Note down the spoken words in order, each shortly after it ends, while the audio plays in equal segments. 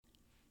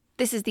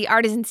This is the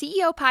Artisan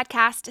CEO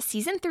Podcast,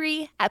 Season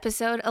 3,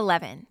 Episode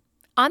 11.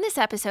 On this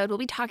episode, we'll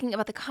be talking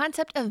about the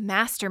concept of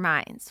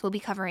masterminds. We'll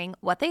be covering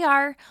what they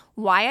are,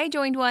 why I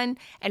joined one,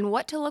 and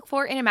what to look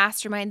for in a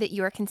mastermind that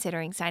you are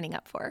considering signing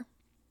up for.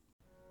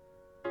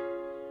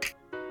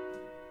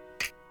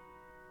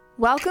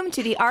 Welcome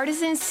to the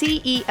Artisan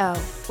CEO,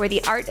 where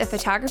the art of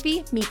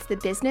photography meets the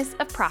business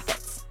of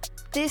profits.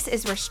 This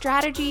is where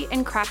strategy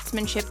and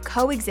craftsmanship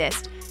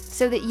coexist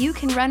so that you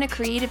can run a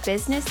creative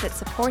business that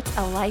supports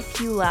a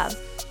life you love.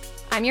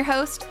 I'm your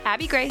host,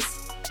 Abby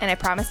Grace, and I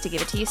promise to give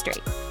it to you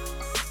straight.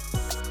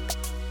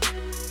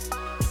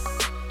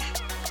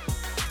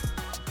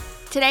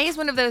 Today is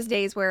one of those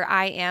days where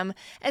I am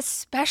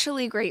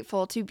especially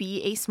grateful to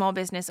be a small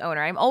business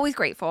owner. I'm always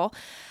grateful.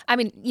 I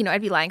mean,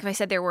 I'd be lying if I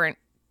said there weren't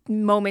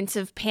moments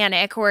of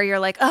panic where you're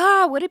like,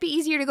 would it be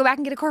easier to go back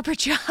and get a corporate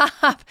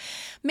job?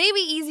 Maybe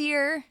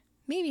easier.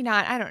 Maybe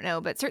not, I don't know,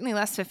 but certainly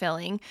less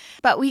fulfilling.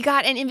 But we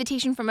got an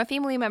invitation from a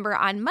family member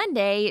on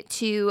Monday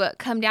to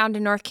come down to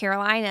North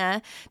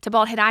Carolina to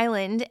Bald Head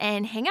Island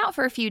and hang out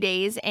for a few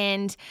days.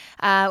 And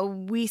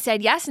we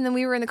said yes, and then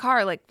we were in the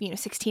car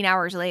 16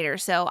 hours later.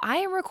 So I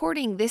am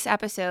recording this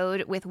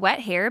episode with wet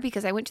hair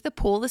because I went to the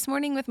pool this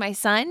morning with my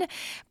son.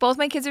 Both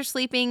my kids are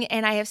sleeping,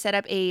 and I have set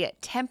up a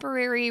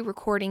temporary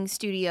recording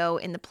studio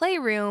in the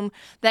playroom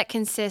that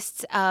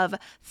consists of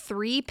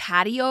 3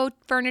 patio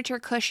furniture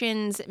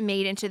cushions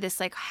made into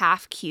this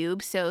half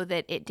cube so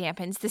that it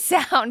dampens the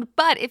sound.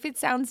 But if it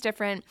sounds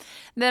different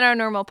than our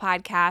normal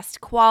podcast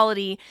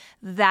quality,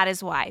 that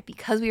is why.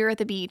 Because we were at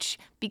the beach,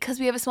 because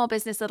we have a small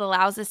business that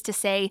allows us to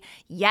say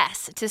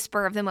yes to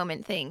spur of the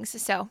moment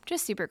things. So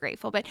just super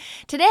grateful. But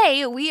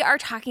today we are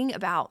talking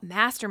about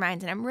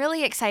masterminds, and I'm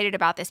really excited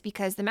about this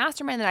because the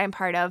mastermind that I'm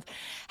part of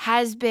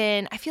has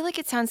been, I feel like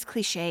it sounds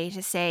cliche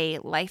to say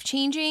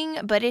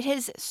life-changing, but it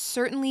has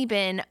certainly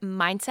been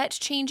mindset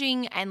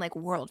changing and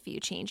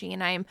worldview changing.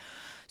 And I'm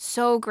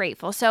so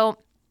grateful. So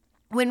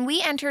when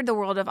we entered the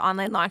world of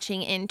online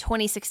launching in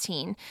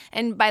 2016,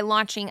 and by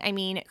launching, I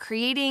mean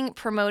creating,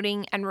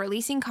 promoting, and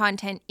releasing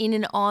content in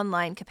an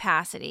online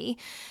capacity.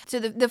 So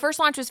the first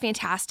launch was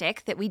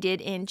fantastic that we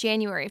did in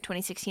January of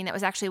 2016. That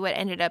was actually what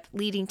ended up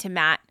leading to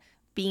Matt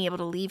being able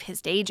to leave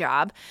his day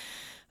job.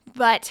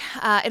 But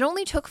it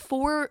only took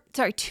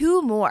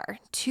two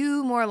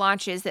more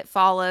launches that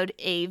followed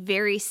a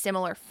very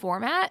similar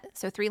format.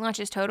 So 3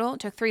 launches total. It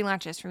took 3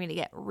 launches for me to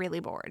get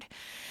really bored.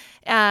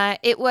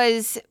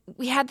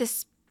 We had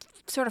this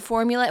sort of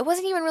formula. It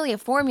wasn't even really a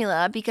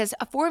formula because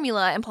a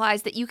formula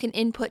implies that you can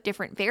input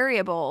different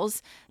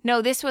variables.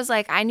 No, this was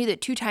I knew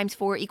that 2 times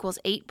 4 equals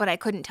 8, but I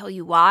couldn't tell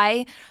you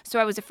why. So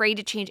I was afraid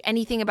to change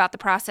anything about the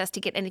process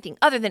to get anything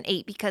other than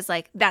 8 because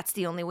that's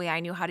the only way I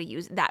knew how to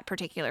use that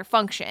particular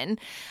function.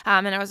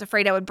 And I was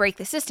afraid I would break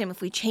the system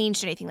if we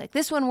changed anything.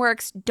 This one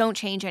works, don't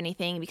change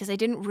anything, because I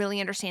didn't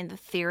really understand the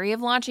theory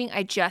of launching.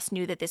 I just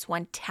knew that this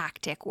one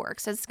tactic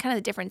works. So it's kind of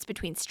the difference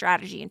between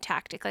strategy and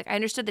tactic. I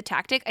understood the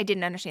tactic, I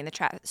didn't understand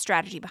the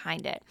strategy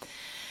behind it.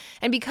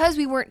 And because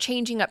we weren't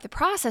changing up the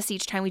process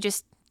each time, we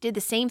just did the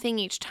same thing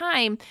each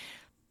time,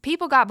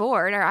 people got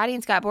bored, our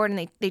audience got bored,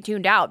 and they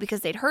tuned out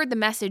because they'd heard the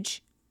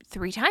message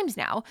 3 times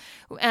now,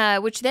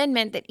 which then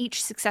meant that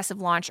each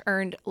successive launch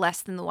earned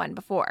less than the one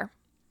before.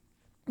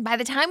 By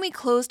the time we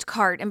closed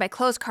cart, and by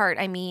closed cart,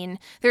 I mean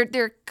there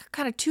are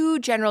kind of 2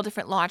 general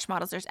different launch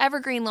models. There's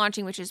evergreen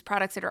launching, which is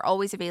products that are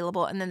always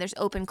available, and then there's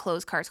open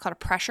closed cart. It's called a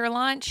pressure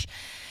launch,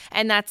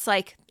 and that's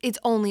it's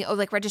only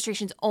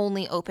registration's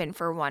only open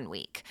for 1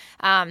 week,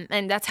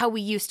 and that's how we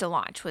used to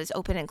launch, was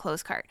open and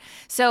closed cart.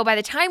 So by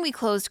the time we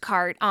closed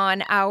cart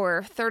on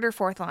our 3rd or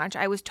 4th launch,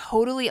 I was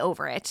totally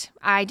over it.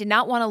 I did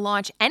not want to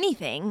launch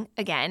anything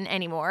again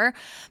anymore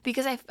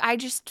because I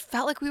just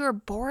felt like we were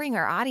boring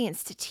our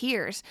audience to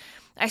tears.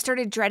 I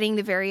started dreading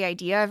the very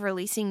idea of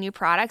releasing new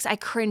products. I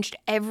cringed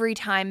every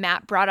time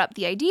Matt brought up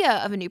the idea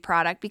of a new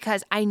product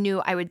because I knew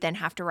I would then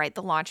have to write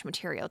the launch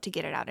material to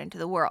get it out into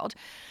the world.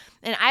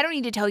 And I don't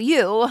need to tell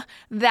you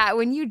that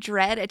when you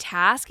dread a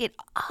task, it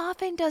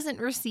often doesn't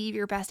receive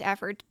your best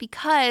effort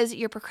because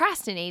you're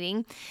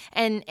procrastinating.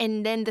 And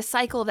then the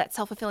cycle of that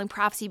self-fulfilling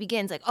prophecy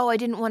begins. I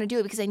didn't want to do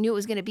it because I knew it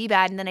was going to be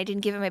bad, and then I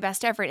didn't give it my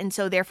best effort, and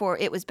so therefore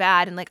it was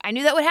bad. And I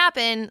knew that would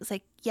happen. It's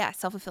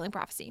self-fulfilling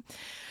prophecy.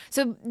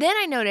 So then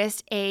I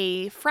noticed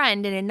a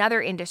friend in another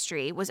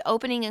industry was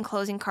opening and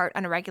closing cart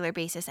on a regular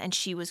basis, and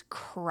she was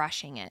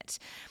crushing it.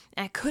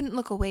 And I couldn't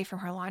look away from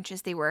her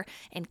launches. They were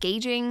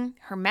engaging.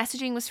 Her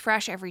messaging was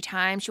fresh every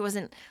time. She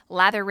wasn't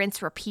lather,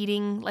 rinse,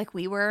 repeating like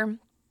we were.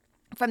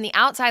 From the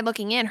outside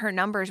looking in, her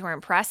numbers were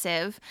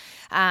impressive.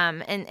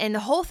 And the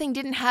whole thing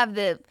didn't have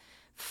the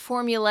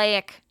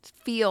formulaic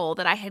feel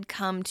that I had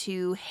come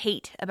to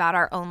hate about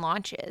our own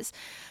launches.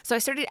 So I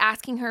started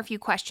asking her a few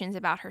questions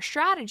about her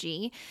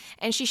strategy,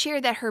 and she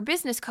shared that her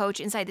business coach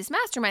inside this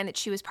mastermind that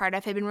she was part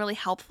of had been really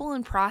helpful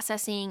in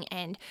processing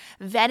and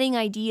vetting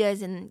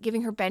ideas and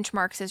giving her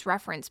benchmarks as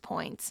reference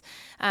points.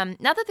 Not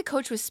that the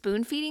coach was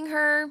spoon-feeding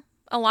her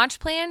a launch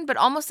plan, but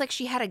almost like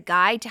she had a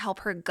guide to help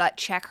her gut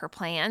check her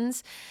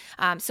plans.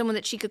 Someone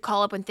that she could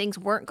call up when things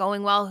weren't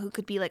going well, who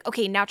could be like,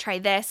 okay, now try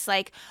this.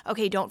 Like,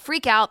 okay, don't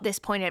freak out. This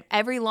point of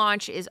every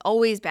launch is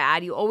always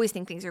bad. You always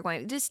think things are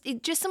going, just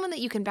someone that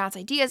you can bounce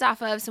ideas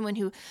off of, someone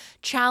who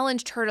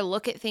challenged her to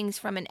look at things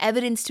from an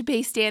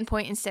evidence-based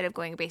standpoint instead of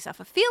going based off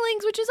of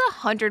feelings, which is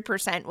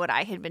 100% what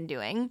I had been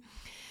doing.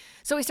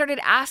 So we started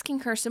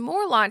asking her some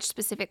more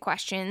launch-specific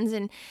questions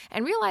and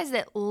realized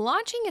that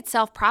launching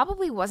itself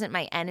probably wasn't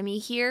my enemy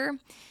here,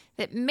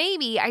 that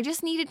maybe I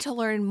just needed to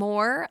learn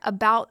more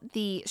about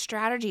the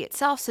strategy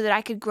itself so that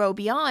I could grow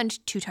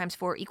beyond 2 times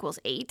 4 equals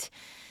 8.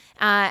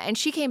 And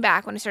she came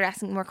back, when I started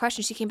asking more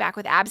questions, she came back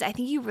with, Abs, I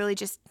think you really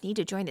just need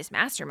to join this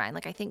mastermind.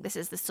 Like, I think this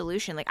is the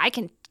solution. Like, I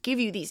can give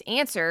you these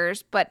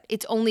answers, but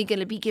it's only going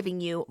to be giving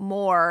you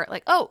more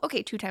like, oh,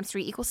 okay, 2 times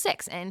 3 equals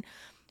 6. And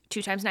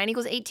 2 times 9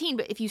 equals 18.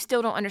 But if you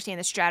still don't understand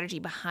the strategy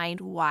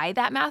behind why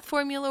that math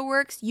formula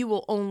works, you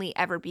will only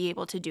ever be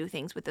able to do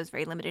things with those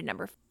very limited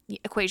number of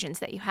equations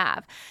that you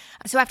have.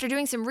 So after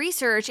doing some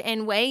research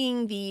and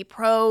weighing the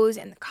pros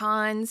and the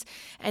cons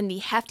and the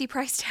hefty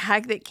price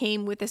tag that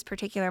came with this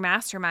particular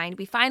mastermind,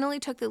 we finally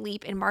took the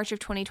leap in March of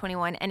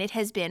 2021, and it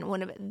has been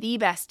one of the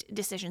best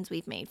decisions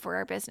we've made for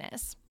our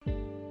business.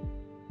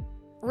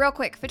 Real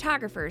quick,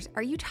 photographers,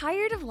 are you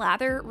tired of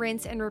lather,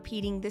 rinse, and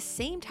repeating the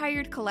same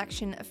tired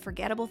collection of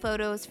forgettable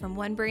photos from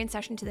one brand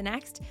session to the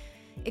next?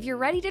 If you're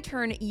ready to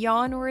turn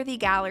yawn-worthy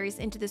galleries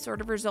into the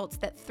sort of results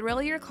that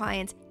thrill your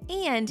clients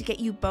and get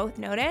you both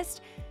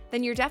noticed,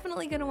 then you're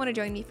definitely going to want to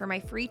join me for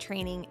my free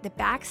training, The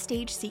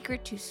Backstage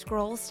Secret to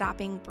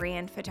Scroll-Stopping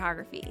Brand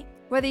Photography.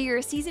 Whether you're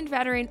a seasoned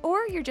veteran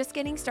or you're just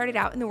getting started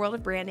out in the world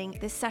of branding,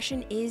 this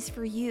session is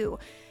for you.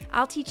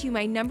 I'll teach you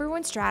my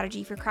 #1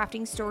 strategy for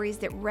crafting stories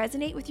that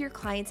resonate with your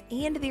clients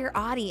and their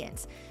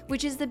audience,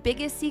 which is the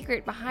biggest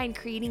secret behind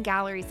creating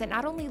galleries that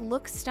not only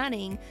look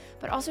stunning,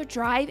 but also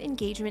drive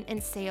engagement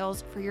and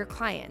sales for your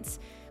clients,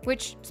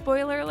 which,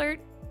 spoiler alert,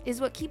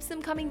 is what keeps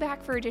them coming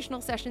back for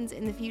additional sessions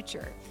in the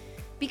future.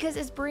 Because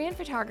as brand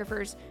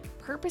photographers,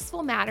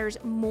 purposeful matters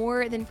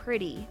more than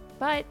pretty,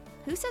 but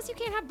who says you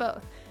can't have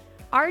both?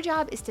 Our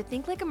job is to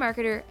think like a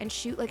marketer and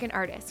shoot like an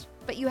artist,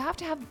 but you have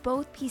to have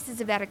both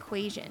pieces of that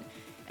equation.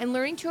 And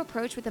learning to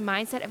approach with the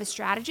mindset of a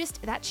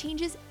strategist, that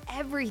changes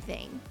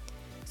everything.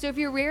 So if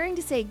you're raring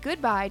to say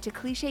goodbye to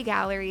cliche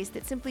galleries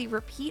that simply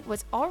repeat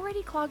what's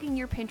already clogging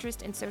your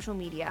Pinterest and social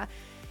media,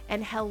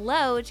 and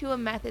hello to a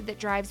method that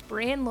drives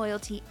brand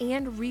loyalty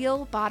and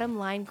real bottom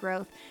line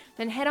growth,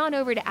 then head on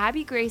over to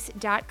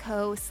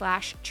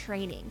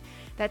abbygrace.co/training.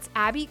 That's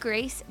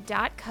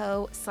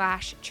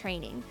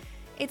abbygrace.co/training.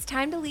 It's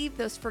time to leave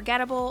those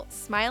forgettable,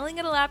 smiling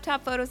at a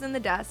laptop photos in the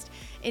dust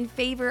in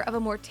favor of a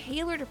more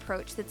tailored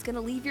approach that's going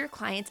to leave your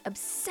clients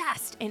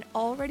obsessed and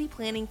already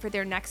planning for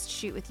their next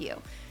shoot with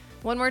you.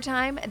 One more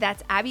time,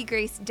 that's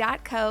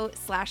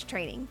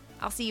abbygrace.co/training.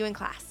 I'll see you in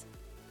class.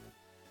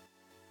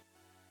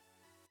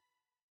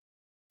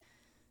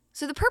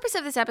 So the purpose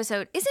of this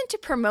episode isn't to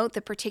promote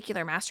the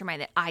particular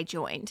mastermind that I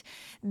joined.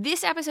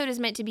 This episode is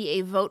meant to be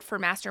a vote for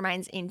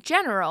masterminds in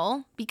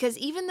general, because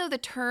even though the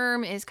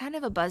term is kind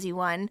of a buzzy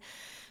one,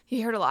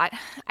 you heard a lot,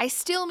 I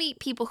still meet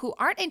people who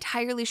aren't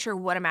entirely sure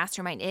what a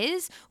mastermind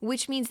is,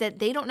 which means that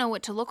they don't know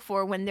what to look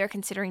for when they're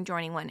considering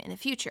joining one in the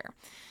future.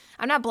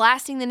 I'm not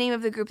blasting the name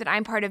of the group that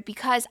I'm part of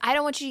because I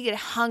don't want you to get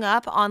hung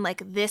up on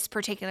like this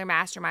particular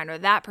mastermind or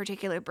that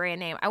particular brand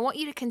name. I want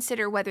you to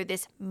consider whether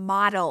this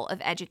model of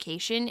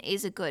education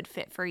is a good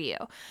fit for you.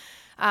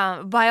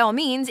 By all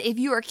means, if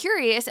you are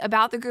curious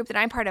about the group that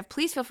I'm part of,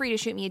 please feel free to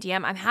shoot me a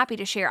DM. I'm happy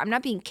to share. I'm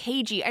not being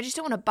cagey. I just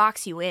don't want to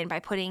box you in by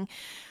putting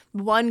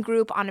one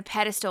group on a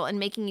pedestal and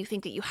making you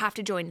think that you have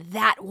to join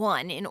that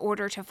one in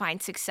order to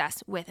find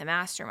success with a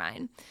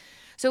mastermind.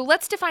 So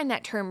let's define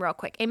that term real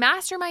quick. A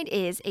mastermind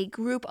is a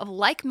group of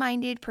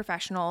like-minded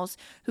professionals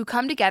who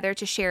come together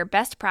to share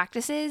best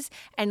practices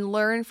and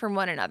learn from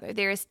one another.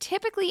 There is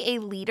typically a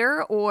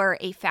leader or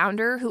a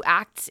founder who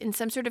acts in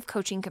some sort of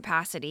coaching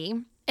capacity.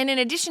 And in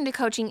addition to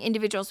coaching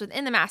individuals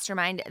within the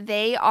mastermind,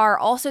 they are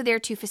also there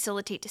to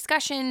facilitate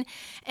discussion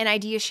and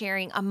idea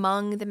sharing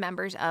among the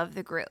members of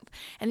the group.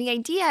 And the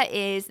idea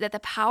is that the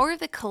power of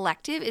the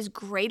collective is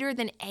greater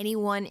than any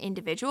one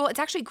individual. It's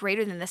actually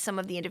greater than the sum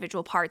of the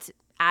individual parts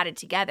added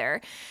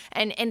together.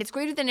 And it's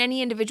greater than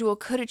any individual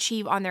could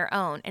achieve on their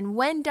own. And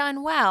when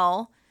done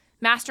well,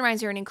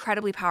 masterminds are an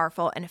incredibly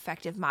powerful and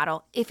effective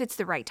model if it's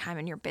the right time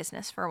in your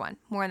business, for one.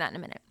 More on that in a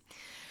minute.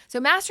 So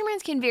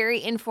masterminds can vary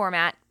in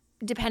format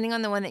depending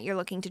on the one that you're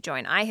looking to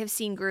join. I have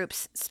seen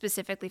groups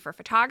specifically for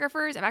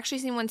photographers. I've actually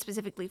seen one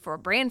specifically for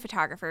brand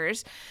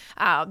photographers.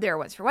 There are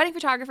ones for wedding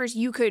photographers.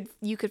 You could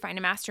find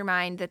a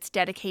mastermind that's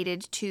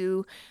dedicated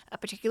to a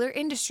particular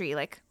industry,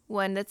 like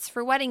one that's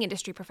for wedding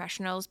industry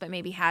professionals, but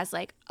maybe has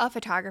like a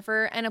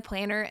photographer and a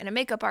planner and a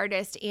makeup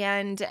artist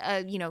and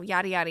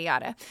yada, yada,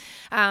 yada.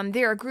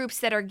 There are groups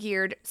that are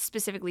geared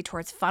specifically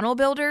towards funnel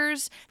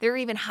builders. There are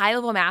even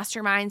high-level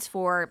masterminds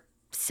for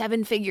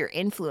 7-figure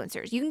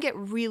influencers. You can get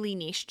really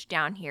niched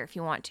down here if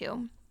you want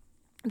to.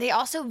 They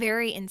also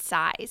vary in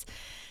size.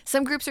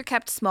 Some groups are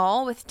kept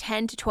small with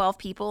 10 to 12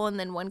 people and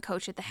then one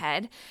coach at the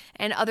head,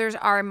 and others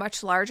are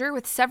much larger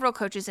with several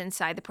coaches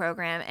inside the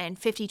program and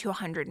 50 to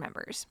 100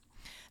 members.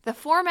 The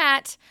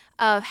format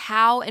of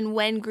how and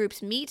when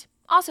groups meet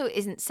also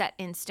isn't set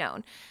in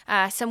stone.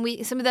 Some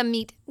of them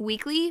meet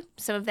weekly,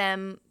 some of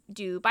them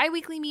do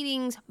bi-weekly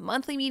meetings,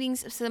 monthly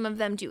meetings, some of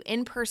them do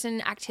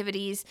in-person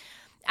activities.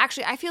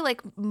 Actually, I feel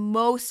like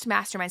most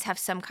masterminds have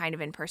some kind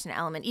of in-person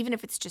element, even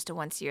if it's just a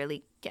once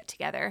yearly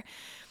get-together.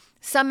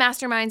 Some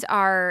masterminds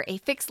are a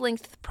fixed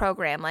length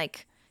program,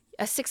 like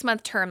a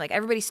 6-month term, like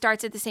everybody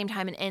starts at the same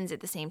time and ends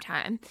at the same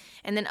time.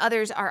 And then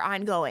others are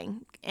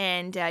ongoing,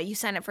 and you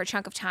sign up for a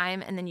chunk of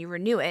time and then you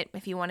renew it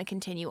if you want to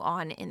continue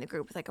on in the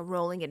group with like a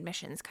rolling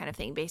admissions kind of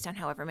thing based on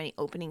however many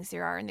openings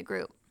there are in the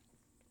group.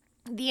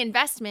 The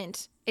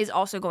investment is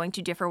also going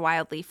to differ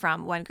wildly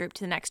from one group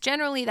to the next.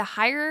 Generally, the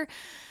higher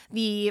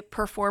the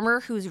performer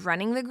who's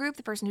running the group,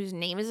 the person whose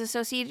name is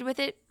associated with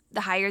it,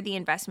 the higher the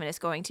investment is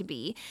going to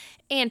be.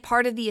 And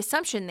part of the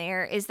assumption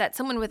there is that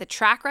someone with a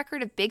track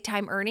record of big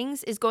time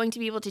earnings is going to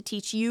be able to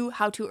teach you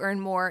how to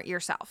earn more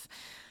yourself.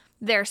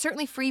 There are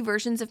certainly free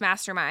versions of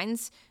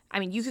masterminds. I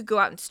mean, you could go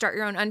out and start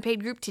your own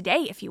unpaid group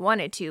today if you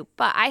wanted to,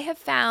 but I have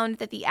found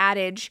that the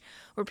adage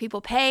where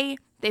people pay,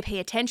 they pay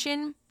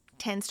attention,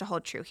 tends to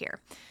hold true here.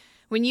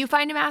 When you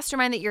find a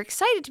mastermind that you're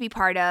excited to be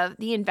part of,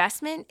 the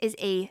investment is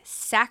a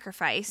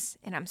sacrifice,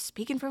 and I'm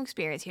speaking from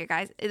experience here,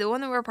 guys. The one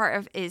that we're part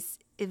of is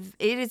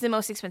the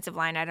most expensive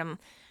line item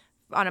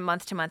on a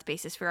month-to-month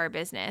basis for our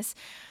business.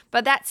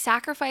 But that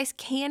sacrifice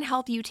can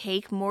help you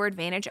take more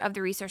advantage of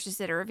the resources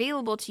that are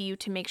available to you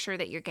to make sure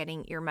that you're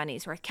getting your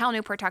money's worth. Cal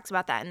Newport talks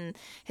about that in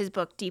his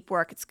book, Deep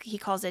Work. He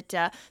calls it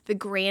the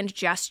grand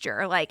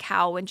gesture, like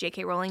how when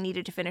J.K. Rowling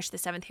needed to finish the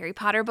 7th Harry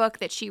Potter book,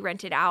 that she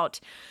rented out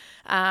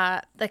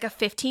like a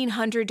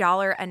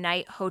 $1,500 a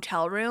night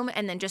hotel room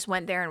and then just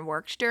went there and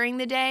worked during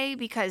the day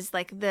because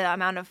like the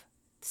amount of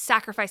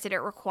sacrifice that it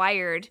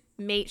required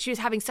she was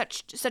having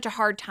such a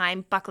hard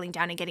time buckling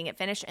down and getting it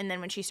finished. And then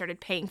when she started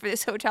paying for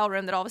this hotel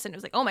room, that all of a sudden it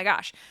was like, oh my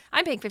gosh,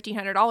 I'm paying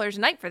 $1,500 a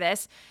night for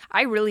this.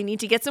 I really need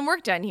to get some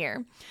work done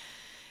here.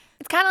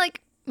 It's kind of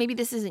like, maybe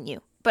this isn't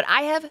you, but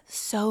I have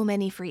so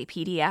many free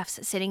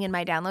PDFs sitting in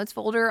my downloads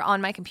folder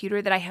on my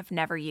computer that I have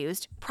never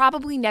used,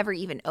 probably never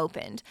even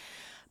opened.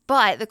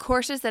 But the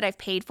courses that I've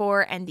paid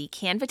for and the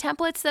Canva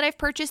templates that I've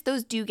purchased,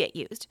 those do get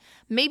used.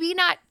 Maybe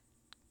not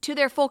to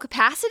their full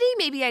capacity.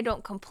 Maybe I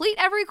don't complete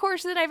every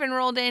course that I've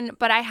enrolled in,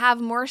 but I have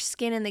more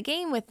skin in the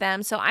game with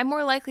them. So I'm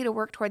more likely to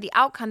work toward the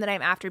outcome that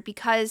I'm after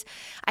because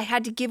I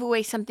had to give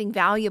away something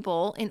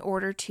valuable in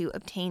order to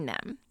obtain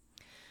them.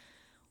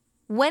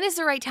 When is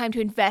the right time to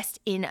invest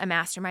in a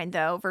mastermind,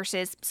 though,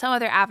 versus some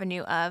other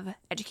avenue of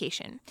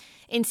education?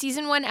 In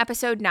Season 1,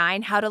 Episode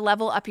 9, How to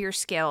Level Up Your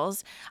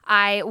Skills,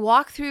 I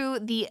walk through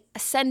the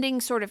ascending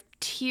sort of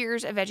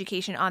tiers of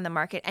education on the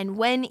market and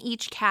when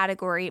each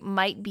category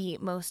might be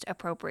most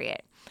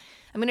appropriate.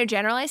 I'm going to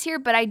generalize here,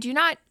 but I do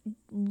not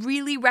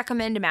really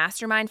recommend a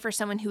mastermind for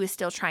someone who is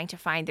still trying to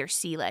find their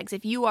sea legs.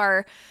 If you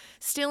are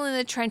still in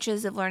the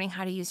trenches of learning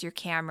how to use your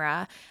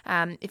camera,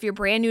 if you're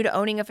brand new to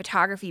owning a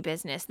photography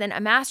business, then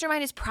a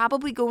mastermind is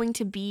probably going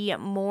to be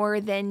more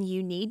than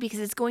you need because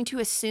it's going to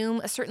assume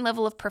a certain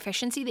level of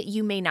proficiency that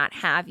you may not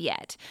have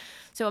yet.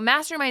 So a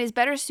mastermind is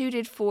better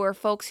suited for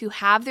folks who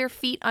have their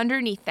feet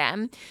underneath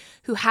them,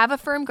 who have a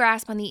firm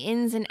grasp on the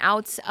ins and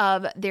outs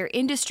of their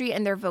industry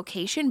and their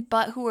vocation,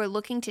 but who are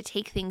looking to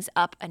take things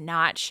up a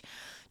notch,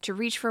 to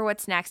reach for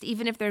what's next,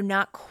 even if they're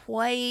not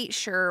quite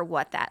sure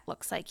what that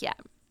looks like yet.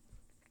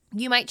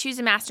 You might choose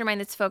a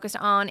mastermind that's focused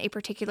on a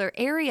particular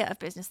area of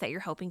business that you're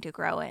hoping to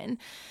grow in.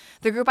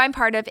 The group I'm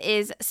part of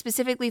is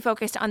specifically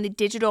focused on the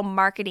digital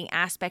marketing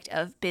aspect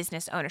of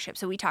business ownership.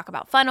 So we talk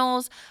about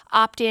funnels,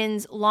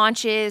 opt-ins,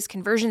 launches,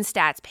 conversion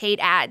stats, paid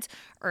ads,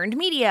 earned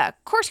media,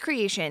 course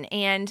creation,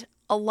 and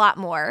a lot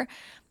more.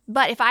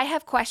 But if I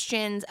have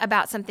questions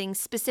about something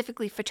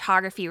specifically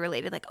photography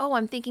related, like,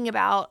 I'm thinking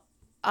about,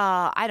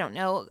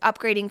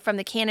 upgrading from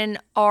the Canon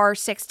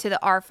R6 to the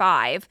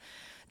R5,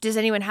 does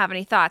anyone have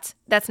any thoughts?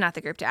 That's not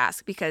the group to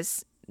ask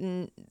because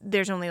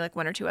there's only like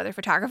 1 or 2 other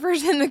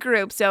photographers in the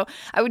group. So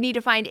I would need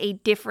to find a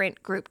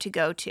different group to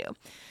go to.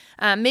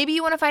 Maybe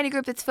you want to find a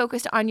group that's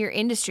focused on your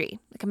industry,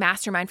 like a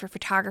mastermind for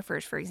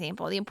photographers, for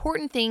example. The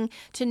important thing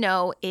to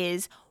know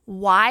is,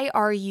 why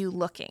are you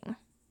looking?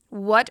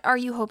 What are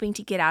you hoping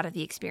to get out of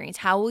the experience?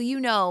 How will you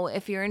know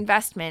if your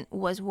investment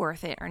was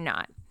worth it or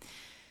not?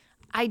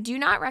 I do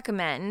not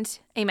recommend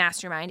a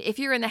mastermind if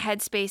you're in the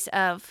headspace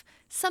of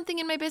something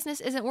in my business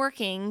isn't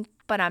working,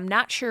 but I'm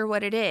not sure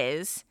what it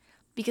is,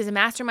 because a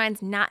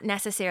mastermind's not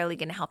necessarily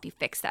going to help you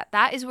fix that.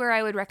 That is where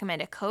I would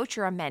recommend a coach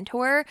or a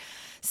mentor,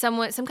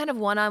 some kind of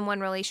one-on-one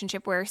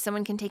relationship where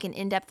someone can take an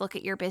in-depth look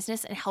at your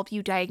business and help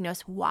you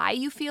diagnose why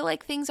you feel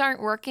like things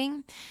aren't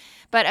working.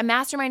 But a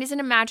mastermind isn't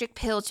a magic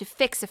pill to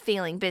fix a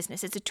failing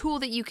business. It's a tool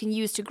that you can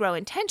use to grow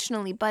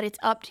intentionally, but it's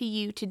up to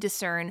you to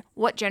discern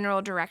what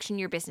general direction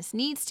your business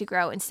needs to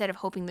grow instead of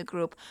hoping the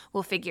group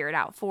will figure it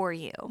out for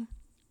you.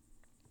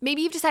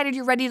 Maybe you've decided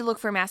you're ready to look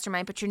for a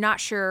mastermind, but you're not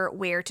sure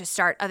where to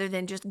start other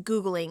than just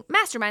Googling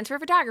masterminds for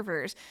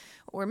photographers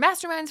or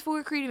masterminds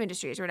for creative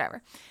industries or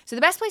whatever. So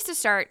the best place to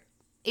start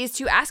is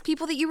to ask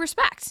people that you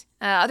respect,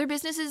 other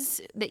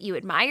businesses that you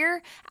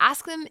admire.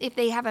 Ask them if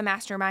they have a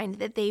mastermind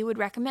that they would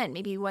recommend,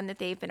 maybe one that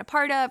they've been a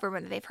part of or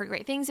one that they've heard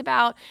great things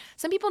about.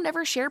 Some people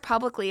never share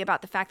publicly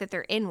about the fact that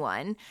they're in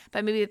one,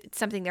 but maybe it's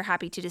something they're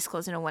happy to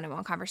disclose in a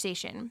one-on-one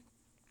conversation.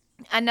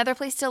 Another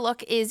place to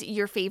look is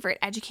your favorite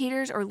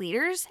educators or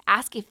leaders.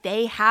 Ask if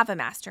they have a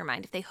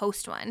mastermind, if they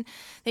host one.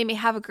 They may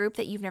have a group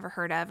that you've never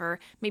heard of, or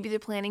maybe they're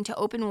planning to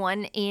open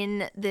one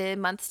in the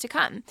months to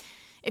come.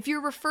 If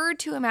you're referred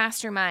to a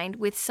mastermind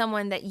with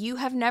someone that you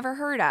have never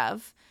heard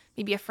of,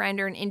 maybe a friend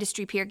or an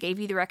industry peer gave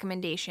you the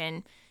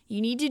recommendation, you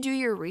need to do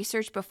your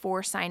research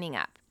before signing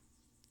up.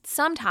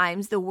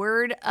 Sometimes the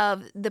word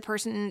of the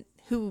person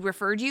who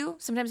referred you,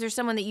 sometimes there's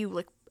someone that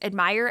you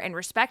admire and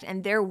respect,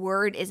 and their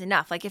word is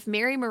enough. Like if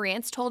Mary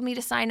Morantz told me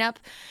to sign up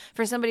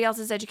for somebody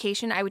else's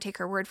education, I would take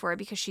her word for it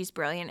because she's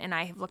brilliant and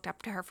I have looked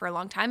up to her for a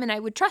long time and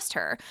I would trust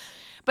her.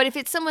 But if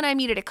it's someone I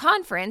meet at a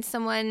conference,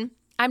 someone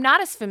I'm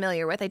not as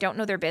familiar with, I don't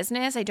know their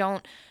business, I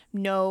don't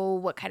know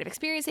what kind of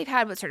experience they've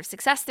had, what sort of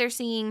success they're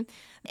seeing,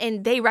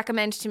 and they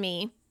recommend to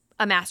me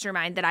a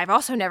mastermind that I've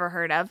also never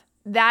heard of,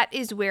 that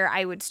is where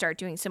I would start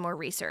doing some more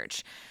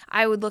research.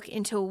 I would look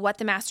into what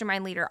the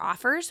mastermind leader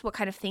offers, what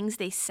kind of things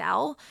they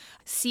sell,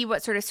 see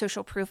what sort of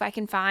social proof I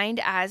can find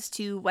as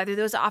to whether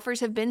those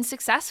offers have been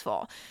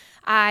successful.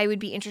 I would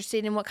be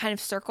interested in what kind of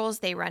circles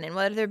they run in,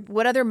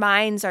 what other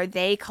minds are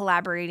they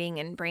collaborating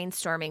and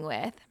brainstorming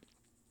with.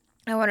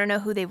 I want to know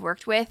who they've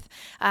worked with,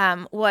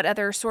 what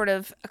other sort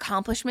of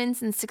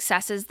accomplishments and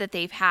successes that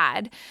they've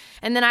had.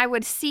 And then I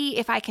would see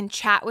if I can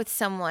chat with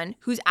someone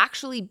who's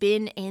actually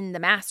been in the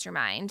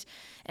mastermind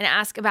and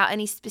ask about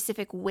any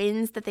specific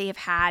wins that they have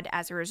had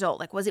as a result.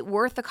 Like, was it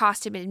worth the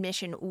cost of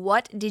admission?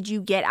 What did you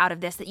get out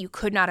of this that you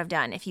could not have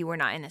done if you were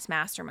not in this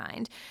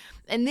mastermind?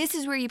 And this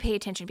is where you pay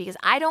attention, because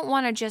I don't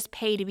want to just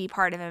pay to be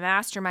part of a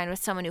mastermind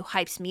with someone who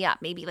hypes me up,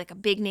 maybe like a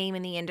big name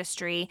in the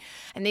industry,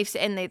 and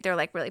they're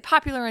like really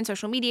popular on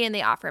social media and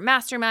they offer a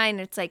mastermind.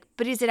 And it's like,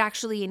 but is it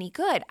actually any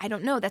good? I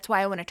don't know. That's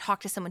why I want to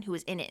talk to someone who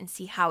was in it and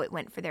see how it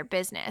went for their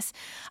business.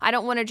 I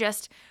don't want to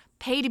just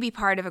pay to be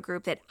part of a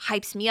group that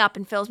hypes me up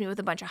and fills me with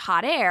a bunch of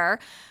hot air.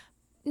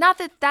 Not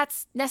that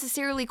that's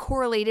necessarily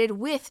correlated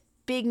with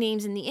big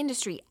names in the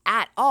industry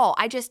at all.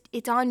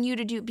 It's on you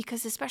to do,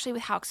 because especially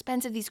with how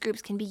expensive these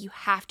groups can be, you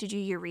have to do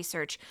your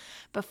research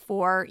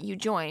before you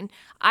join.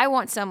 I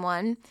want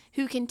someone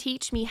who can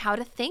teach me how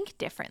to think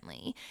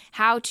differently,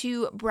 how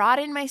to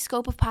broaden my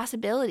scope of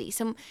possibility.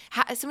 Someone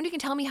who can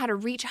tell me how to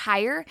reach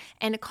higher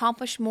and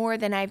accomplish more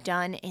than I've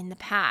done in the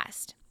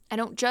past. I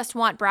don't just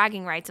want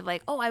bragging rights of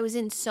like, oh, I was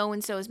in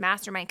so-and-so's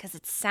mastermind because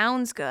it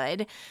sounds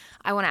good.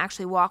 I want to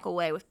actually walk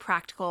away with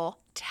practical,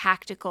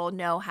 tactical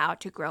know-how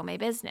to grow my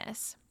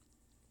business.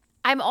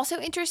 I'm also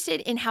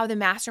interested in how the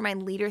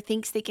mastermind leader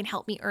thinks they can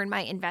help me earn my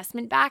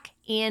investment back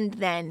and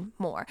then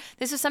more.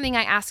 This is something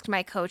I asked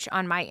my coach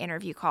on my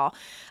interview call.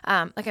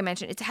 Like I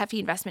mentioned, it's a hefty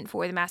investment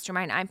for the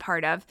mastermind I'm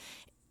part of.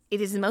 It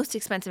is the most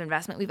expensive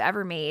investment we've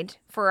ever made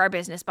for our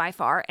business by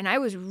far, and I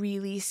was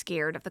really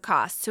scared of the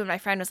cost. So when my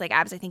friend was like,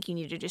 Abs, I think you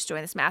need to just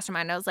join this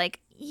mastermind, I was like,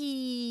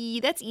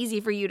 that's easy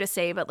for you to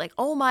say, but like,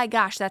 oh my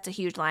gosh, that's a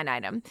huge line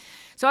item.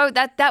 So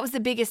that was the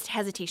biggest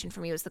hesitation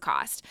for me, was the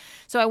cost.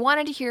 So I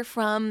wanted to hear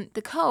from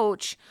the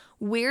coach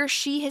where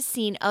she has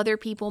seen other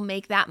people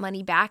make that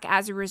money back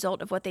as a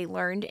result of what they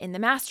learned in the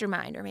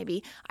mastermind, or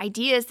maybe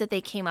ideas that they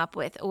came up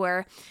with,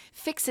 or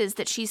fixes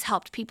that she's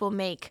helped people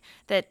make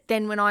that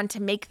then went on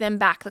to make them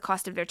back the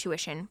cost of their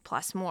tuition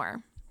plus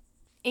more.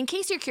 In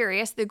case you're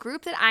curious, the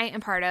group that I am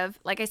part of,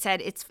 like I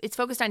said, it's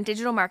focused on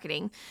digital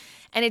marketing,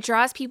 and it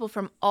draws people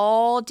from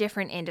all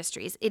different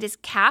industries. It is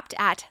capped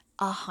at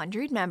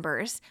 100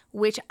 members,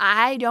 which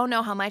I don't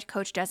know how my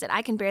coach does it.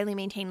 I can barely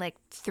maintain like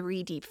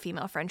 3 deep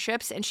female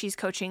friendships, and she's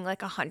coaching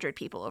like 100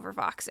 people over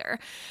Voxer.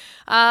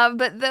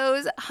 But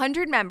those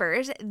 100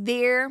 members,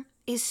 there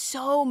is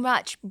so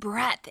much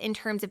breadth in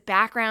terms of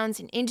backgrounds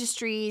and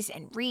industries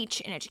and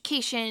reach and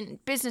education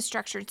and business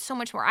structure and so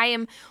much more. I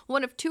am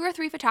one of 2 or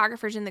 3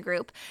 photographers in the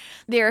group.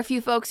 There are a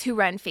few folks who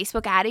run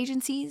Facebook ad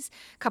agencies,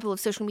 a couple of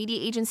social media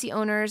agency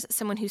owners,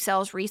 someone who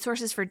sells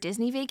resources for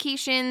Disney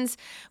vacations.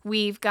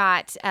 We've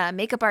got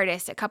makeup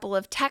artists, a couple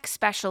of tech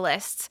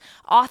specialists,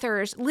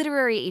 authors,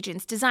 literary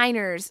agents,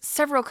 designers,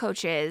 several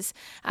coaches,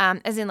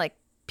 as in like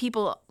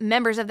people,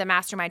 members of the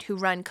mastermind who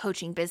run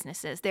coaching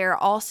businesses. There are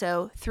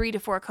also 3 to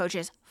 4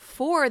 coaches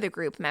for the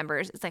group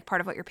members. It's like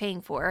part of what you're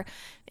paying for.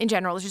 In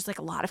general, there's just like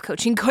a lot of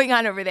coaching going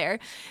on over there.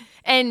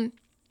 And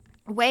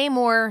way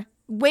more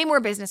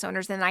business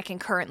owners than I can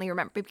currently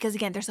remember, because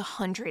again, there's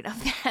 100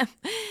 of them.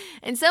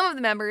 And some of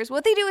the members,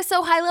 what they do is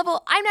so high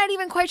level, I'm not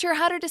even quite sure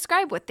how to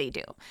describe what they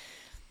do.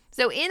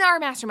 So in our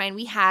mastermind,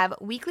 we have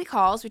weekly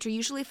calls, which are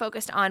usually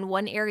focused on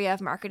one area of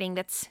marketing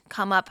that's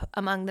come up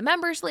among the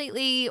members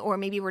lately, or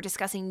maybe we're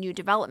discussing new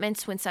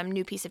developments when some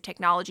new piece of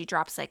technology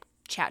drops like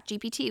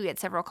ChatGPT. We had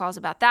several calls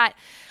about that.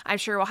 I'm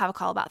sure we'll have a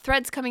call about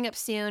Threads coming up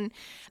soon.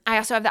 I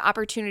also have the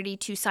opportunity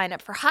to sign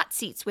up for hot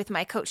seats with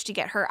my coach to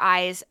get her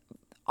eyes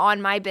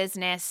on my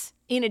business,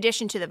 in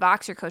addition to the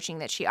Voxer coaching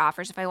that she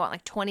offers. If I want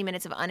like 20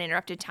 minutes of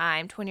uninterrupted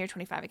time, 20 or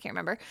 25, I can't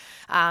remember,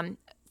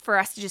 for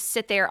us to just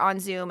sit there on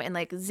Zoom and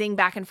like zing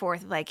back and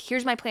forth, like,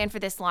 here's my plan for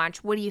this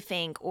launch. What do you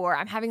think? Or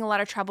I'm having a lot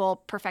of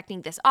trouble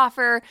perfecting this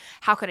offer.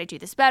 How could I do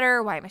this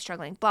better? Why am I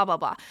struggling? Blah, blah,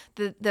 blah.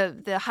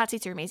 The hot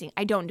seats are amazing.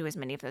 I don't do as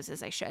many of those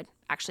as I should.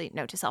 Actually,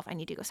 note to self, I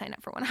need to go sign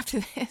up for one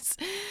after this.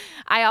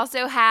 I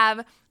also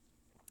have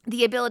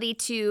the ability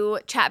to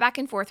chat back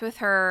and forth with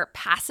her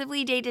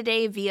passively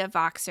day-to-day via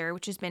Voxer,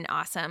 which has been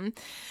awesome.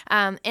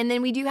 And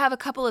then we do have a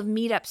couple of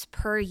meetups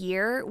per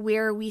year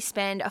where we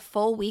spend a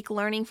full week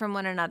learning from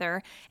one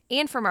another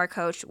and from our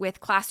coach with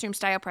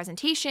classroom-style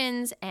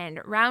presentations and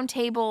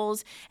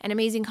roundtables and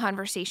amazing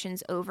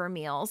conversations over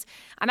meals.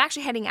 I'm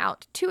actually heading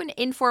out to an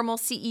informal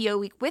CEO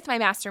week with my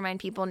mastermind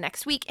people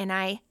next week, and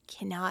I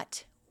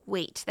cannot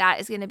wait. That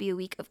is going to be a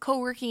week of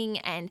co-working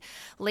and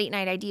late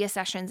night idea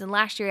sessions. And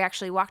last year I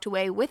actually walked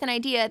away with an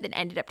idea that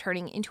ended up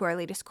turning into our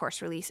latest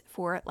course release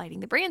for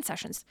Lighting the Brand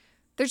sessions.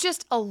 There's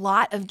just a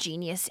lot of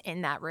genius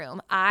in that room.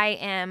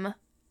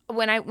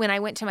 When I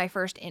went to my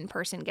first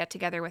in-person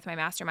get-together with my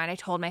mastermind, I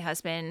told my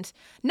husband,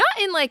 not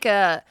in like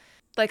a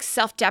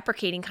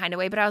self-deprecating kind of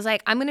way, but I was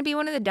like, I'm going to be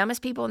one of the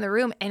dumbest people in the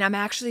room. And I'm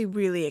actually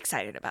really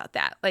excited about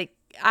that. Like,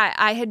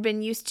 I had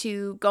been used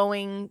to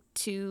going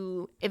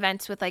to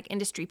events with like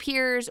industry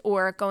peers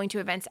or going to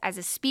events as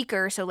a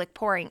speaker, so like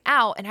pouring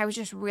out, and I was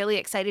just really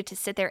excited to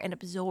sit there and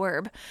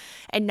absorb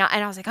and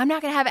I was like, I'm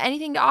not going to have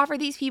anything to offer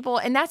these people,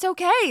 and that's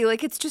okay.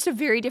 Like, it's just a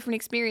very different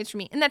experience for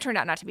me. And that turned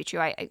out not to be true.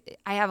 I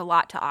have a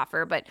lot to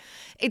offer, but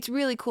it's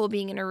really cool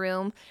being in a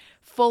room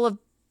full of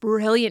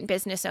brilliant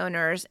business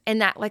owners and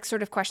that like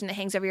sort of question that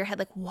hangs over your head,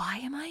 like, why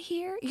am I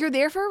here? You're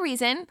there for a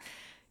reason.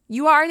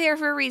 You are there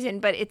for a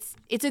reason, but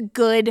it's a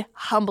good,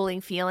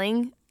 humbling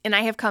feeling, and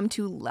I have come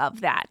to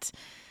love that.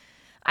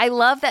 I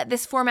love that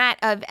this format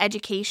of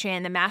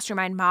education, the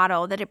mastermind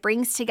model, that it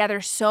brings together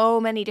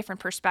so many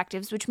different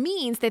perspectives, which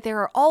means that there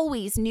are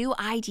always new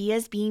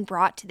ideas being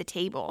brought to the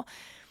table.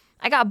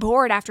 I got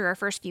bored after our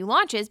first few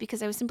launches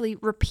because I was simply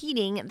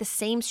repeating the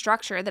same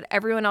structure that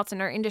everyone else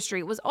in our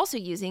industry was also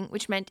using,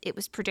 which meant it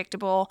was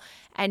predictable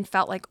and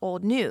felt like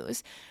old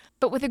news.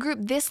 But with a group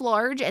this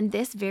large and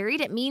this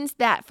varied, it means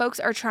that folks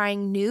are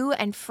trying new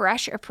and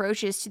fresh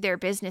approaches to their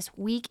business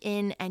week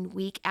in and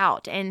week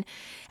out. And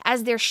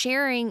as they're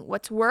sharing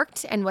what's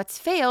worked and what's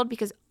failed,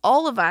 because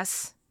all of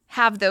us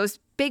have those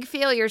big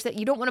failures that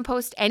you don't want to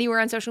post anywhere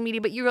on social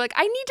media, but you're like,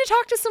 I need to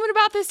talk to someone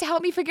about this to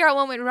help me figure out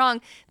what went wrong.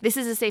 This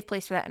is a safe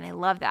place for that, and I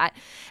love that.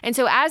 And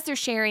so as they're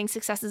sharing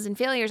successes and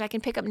failures, I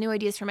can pick up new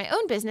ideas for my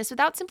own business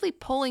without simply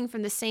pulling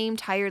from the same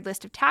tired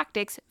list of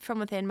tactics from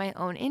within my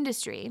own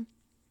industry.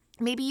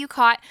 Maybe you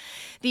caught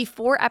the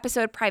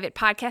 4-episode private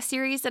podcast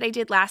series that I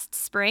did last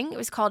spring. It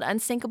was called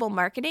Unsinkable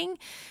Marketing.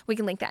 We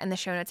can link that in the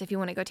show notes if you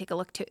want to go take a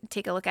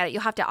look at it.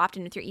 You'll have to opt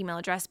in with your email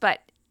address, but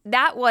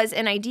that was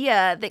an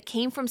idea that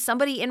came from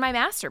somebody in my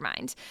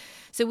mastermind.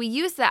 So we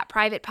used that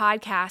private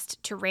podcast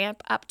to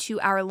ramp up to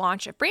our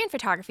launch of Brand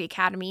Photography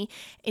Academy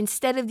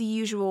instead of the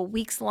usual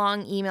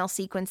weeks-long email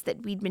sequence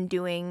that we'd been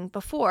doing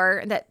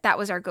before. That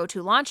was our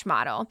go-to launch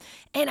model.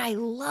 And I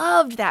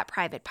loved that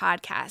private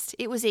podcast.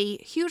 It was a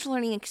huge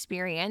learning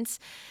experience,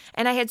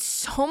 and I had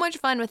so much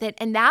fun with it.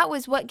 And that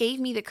was what gave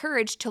me the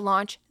courage to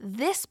launch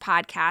this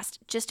podcast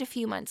just a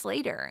few months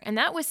later. And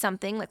that was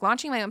something like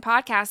launching my own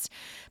podcast,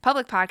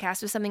 public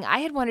podcast, was something I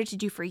had wanted to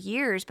do for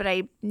years, but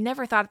I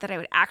never thought that I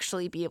would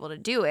actually be able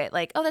to do it.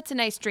 Like, oh, that's a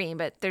nice dream,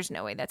 but there's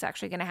no way that's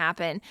actually going to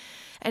happen.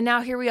 And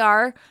now here we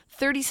are,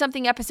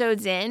 30-something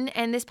episodes in,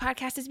 and this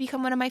podcast has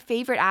become one of my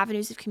favorite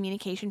avenues of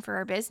communication for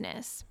our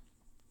business.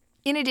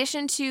 In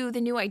addition to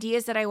the new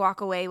ideas that I walk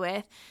away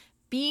with,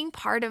 being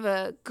part of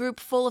a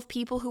group full of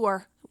people who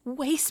are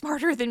way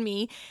smarter than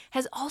me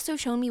has also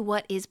shown me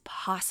what is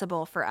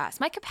possible for us.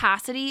 My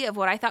capacity of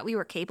what I thought we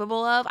were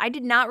capable of, I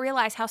did not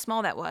realize how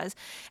small that was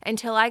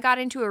until I got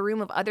into a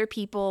room of other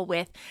people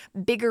with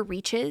bigger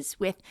reaches,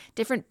 with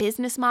different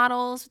business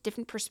models,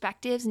 different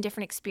perspectives, and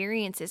different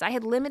experiences. I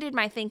had limited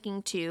my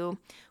thinking to,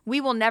 we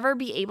will never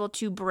be able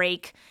to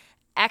break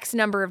X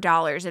number of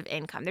dollars of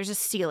income. There's a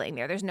ceiling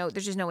there. There's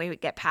just no way we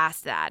get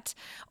past that.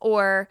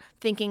 Or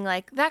thinking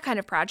like that kind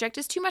of project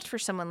is too much for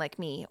someone like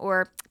me,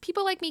 or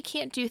people like me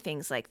can't do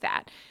things like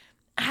that.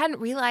 I hadn't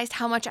realized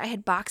how much I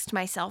had boxed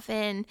myself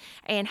in,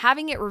 and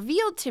having it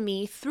revealed to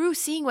me through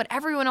seeing what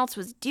everyone else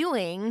was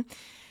doing,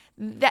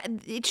 that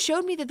it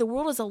showed me that the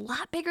world is a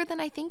lot bigger than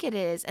I think it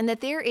is, and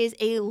that there is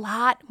a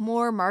lot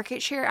more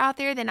market share out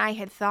there than I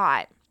had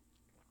thought.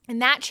 And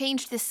that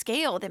changed the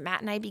scale that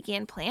Matt and I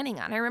began planning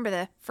on. I remember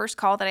the first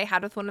call that I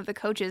had with one of the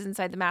coaches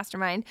inside the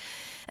mastermind,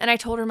 and I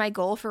told her my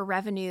goal for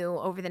revenue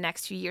over the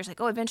next few years,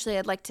 like, oh, eventually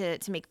I'd like to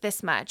make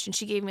this much. And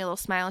she gave me a little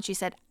smile and she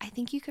said, I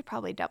think you could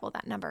probably double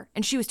that number.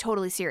 And she was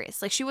totally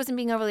serious. Like, she wasn't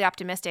being overly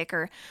optimistic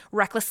or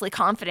recklessly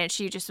confident.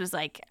 She just was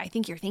like, I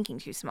think you're thinking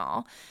too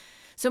small.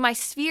 So my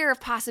sphere of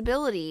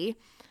possibility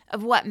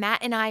of what Matt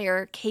and I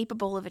are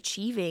capable of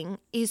achieving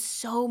is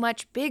so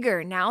much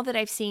bigger now that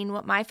I've seen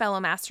what my fellow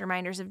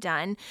masterminders have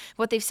done,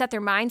 what they've set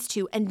their minds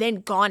to, and then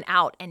gone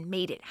out and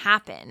made it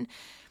happen.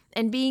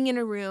 And being in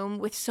a room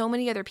with so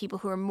many other people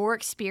who are more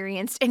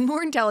experienced and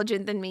more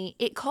intelligent than me,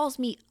 it calls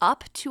me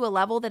up to a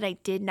level that I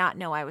did not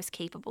know I was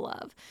capable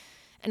of.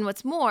 And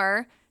what's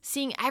more,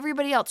 seeing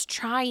everybody else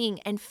trying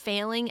and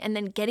failing and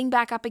then getting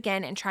back up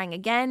again and trying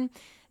again,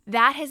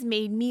 that has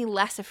made me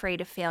less afraid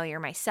of failure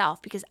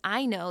myself because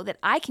I know that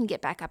I can get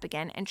back up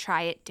again and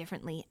try it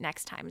differently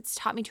next time. It's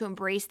taught me to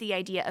embrace the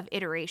idea of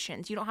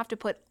iterations. You don't have to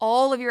put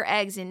all of your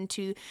eggs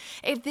into,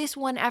 if this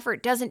one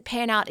effort doesn't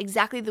pan out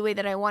exactly the way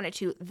that I want it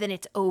to, then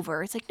it's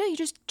over. It's like, no, you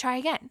just try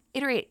again.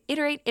 Iterate.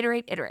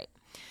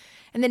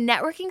 And the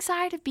networking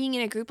side of being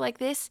in a group like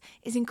this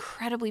is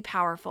incredibly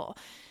powerful.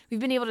 We've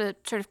been able to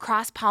sort of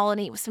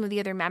cross-pollinate with some of the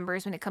other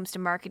members when it comes to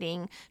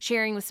marketing,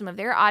 sharing with some of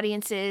their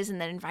audiences,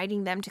 and then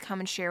inviting them to come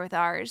and share with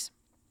ours.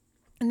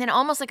 And then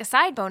almost like a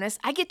side bonus,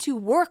 I get to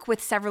work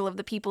with several of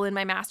the people in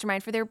my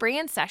mastermind for their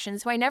brand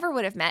sessions who I never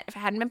would have met if I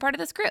hadn't been part of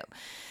this group.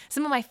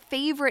 Some of my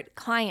favorite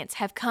clients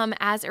have come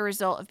as a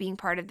result of being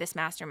part of this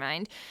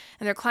mastermind,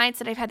 and they're clients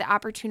that I've had the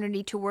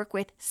opportunity to work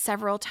with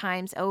several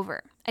times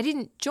over. I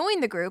didn't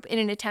join the group in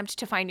an attempt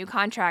to find new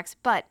contracts,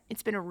 but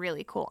it's been a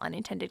really cool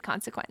unintended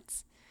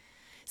consequence.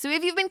 So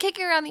if you've been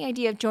kicking around the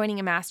idea of joining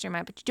a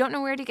mastermind, but you don't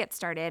know where to get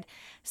started,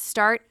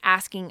 start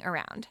asking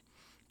around.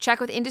 Check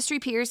with industry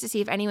peers to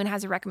see if anyone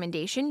has a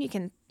recommendation. You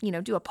can,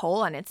 do a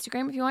poll on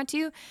Instagram if you want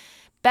to.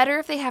 Better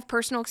if they have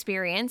personal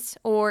experience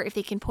or if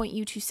they can point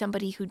you to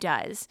somebody who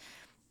does.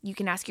 You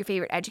can ask your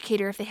favorite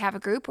educator if they have a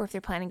group or if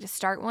they're planning to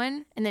start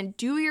one. And then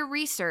do your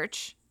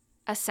research,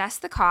 assess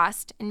the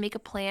cost, and make a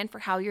plan for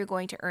how you're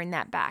going to earn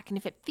that back. And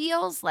if it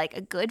feels like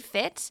a good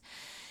fit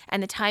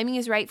and the timing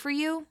is right for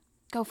you,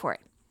 go for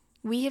it.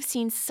 We have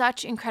seen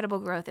such incredible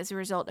growth as a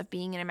result of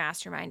being in a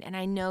mastermind, and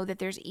I know that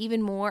there's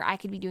even more I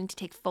could be doing to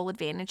take full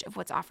advantage of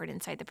what's offered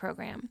inside the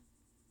program.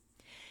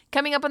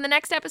 Coming up on the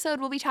next episode,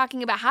 we'll be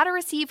talking about how to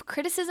receive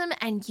criticism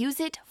and use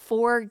it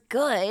for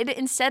good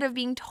instead of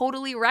being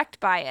totally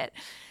wrecked by it.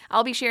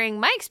 I'll be sharing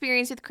my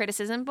experience with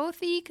criticism, both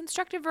the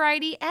constructive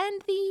variety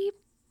and the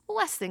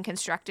less than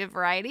constructive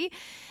variety,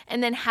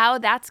 and then how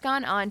that's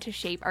gone on to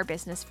shape our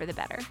business for the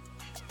better.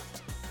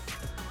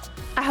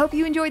 I hope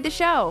you enjoyed the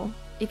show.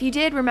 If you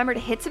did, remember to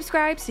hit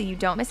subscribe so you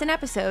don't miss an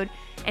episode,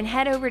 and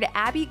head over to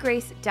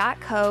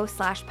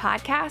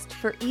abbygrace.co/podcast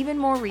for even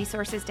more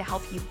resources to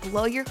help you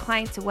blow your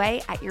clients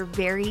away at your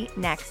very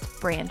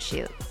next brand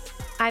shoot.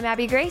 I'm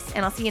Abby Grace,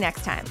 and I'll see you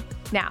next time.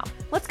 Now,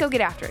 let's go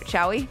get after it,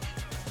 shall we?